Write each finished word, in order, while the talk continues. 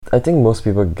I think most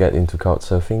people get into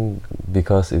couchsurfing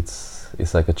because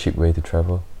it's like a cheap way to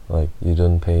travel. Like you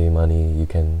don't pay money, you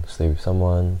can stay with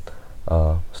someone,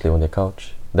 sleep on their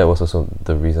couch. That was also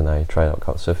the reason I tried out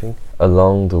couchsurfing.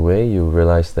 Along the way, you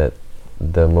realize that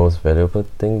the most valuable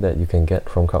thing that you can get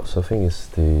from couchsurfing is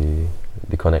the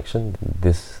connection,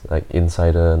 this like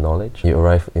insider knowledge. You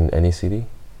arrive in any city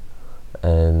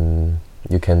and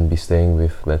you can be staying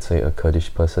with, let's say, a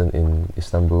Kurdish person in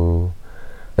Istanbul.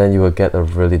 Then you will get a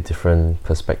really different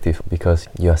perspective because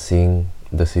you are seeing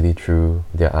the city through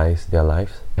their eyes, their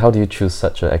lives. How do you choose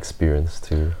such an experience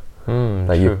to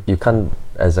like you can't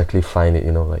exactly find it,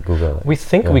 like Google. Like, we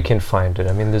think we can find it.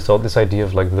 I mean, there's all this idea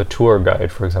of like the tour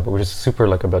guide, for example, which is super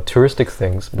like about touristic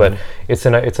things, but it's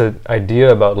an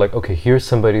idea about like, okay, here's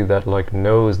somebody that like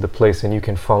knows the place and you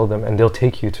can follow them and they'll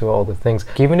take you to all the things.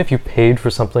 Even if you paid for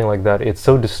something like that, it's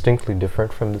so distinctly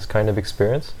different from this kind of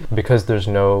experience because there's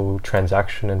no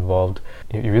transaction involved.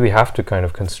 You really have to kind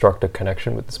of construct a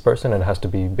connection with this person, and it has to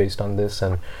be based on this,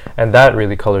 and that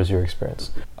really colors your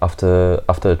experience. After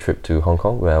a trip to Hong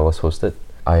Kong where I was hosted,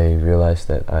 I realized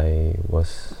that I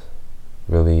was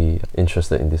really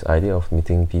interested in this idea of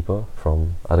meeting people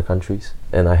from other countries,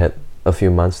 and I had a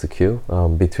few months to kill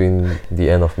between the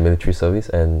end of military service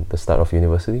and the start of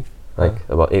university, like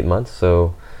about 8 months.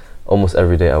 So almost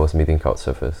every day I was meeting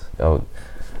couchsurfers. I would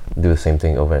do the same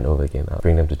thing over and over again. I'll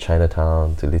bring them to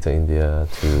Chinatown, to Little India,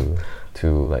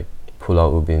 to like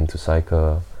Pulau Ubin, to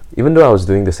cycle. Even though I was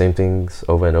doing the same things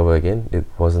over and over again, it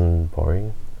wasn't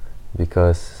boring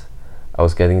because I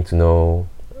was getting to know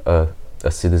a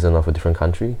citizen of a different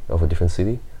country, of a different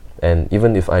city. And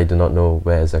even if I do not know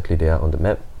where exactly they are on the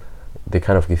map, they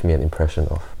kind of give me an impression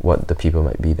of what the people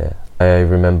might be there. I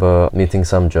remember meeting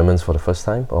some Germans for the first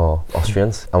time, or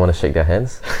Austrians. I want to shake their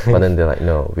hands, but then they're like,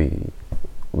 no,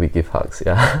 we give hugs.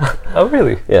 Yeah. Oh,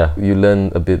 really? Yeah. You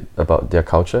learn a bit about their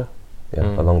culture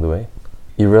along the way.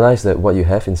 You realize that what you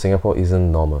have in Singapore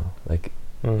isn't normal. Like,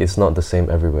 it's not the same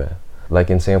everywhere. Like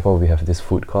in Singapore, we have these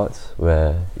food courts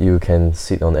where you can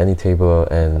sit on any table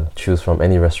and choose from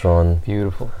any restaurant.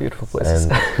 Beautiful, beautiful places.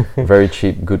 And very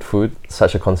cheap, good food.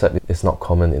 Such a concept is not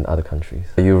common in other countries.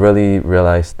 You really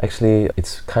realize, actually,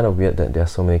 it's kind of weird that there are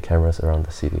so many cameras around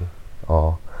the city.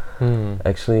 Or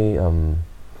actually,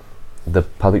 the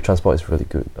public transport is really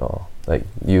good. Or like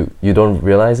you don't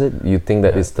realize it. You think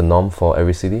that it's the norm for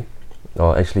every city.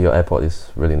 Or actually, your airport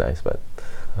is really nice, but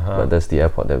that's the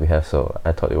airport that we have, so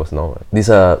I thought it was normal. These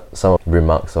are some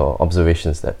remarks or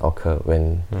observations that occur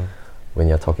when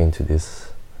you're talking to these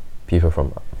people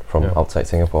from outside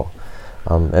Singapore.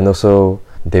 And also,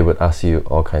 they would ask you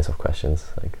all kinds of questions,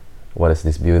 like, what is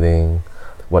this building?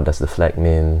 What does the flag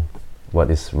mean? What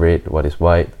is red? What is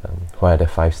white? Why are there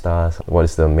 5 stars? What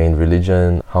is the main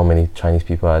religion? How many Chinese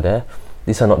people are there?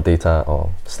 These are not data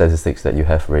or statistics that you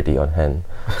have ready on hand.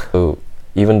 So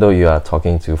even though you are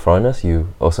talking to foreigners,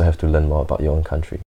 you also have to learn more about your own country.